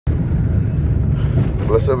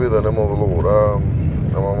Blessed be the name of the Lord.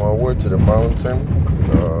 I'm on my way to the mountain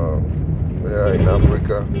here in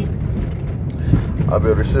Africa. I've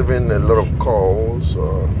been receiving a lot of calls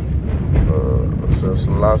since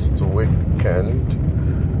last weekend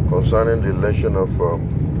concerning the election of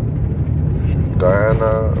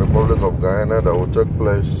Guyana, Republic of Guyana, that will take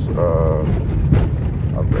place.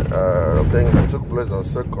 I think it took place on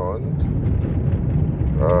 2nd,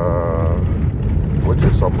 which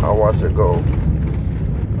is some hours ago.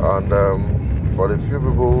 And for the few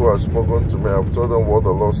people who have spoken to me, I've told them what the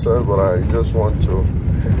Lord said, but I just want to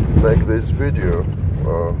make this video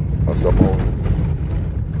as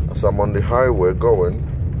I'm on the highway going.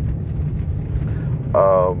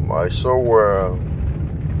 I saw where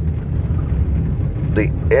the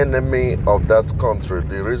enemy of that country,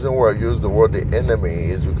 the reason why I use the word the enemy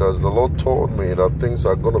is because the Lord told me that things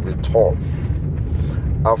are going to be tough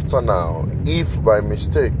after now, if by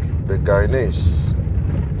mistake the Guyanese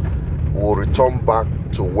will return back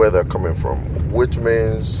to where they're coming from, which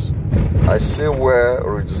means I see where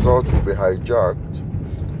results will be hijacked.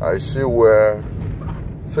 I see where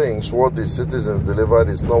things, what the citizens delivered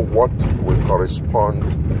is not what will correspond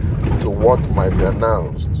to what might be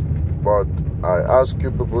announced. But I ask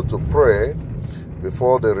you people to pray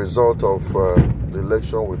before the result of the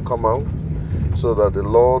election will come out, so that the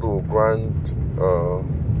Lord will grant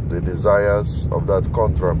the desires of that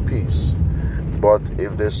country and peace. But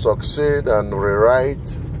if they succeed and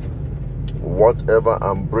rewrite whatever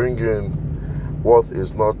I'm bringing, what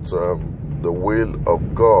is not the will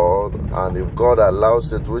of God, and if God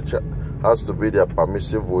allows it, which has to be their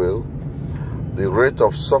permissive will, the rate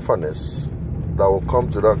of sufferness that will come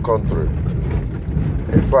to that country.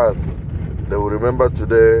 In fact, they will remember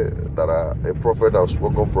today that a prophet has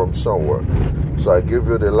spoken from somewhere. So I give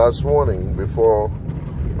you the last warning before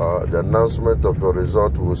the announcement of your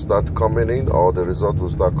result will start coming in, or the result will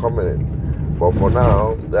start coming in. But for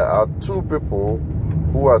now, there are two people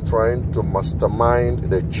who are trying to mastermind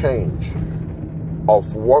the change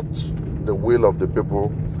of what the will of the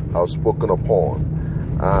people have spoken upon.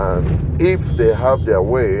 And if they have their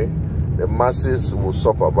way, the masses will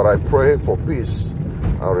suffer. But I pray for peace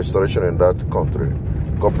and restoration in that country.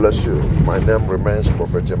 God bless you. My name remains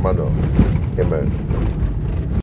Prophet Emmanuel. Amen.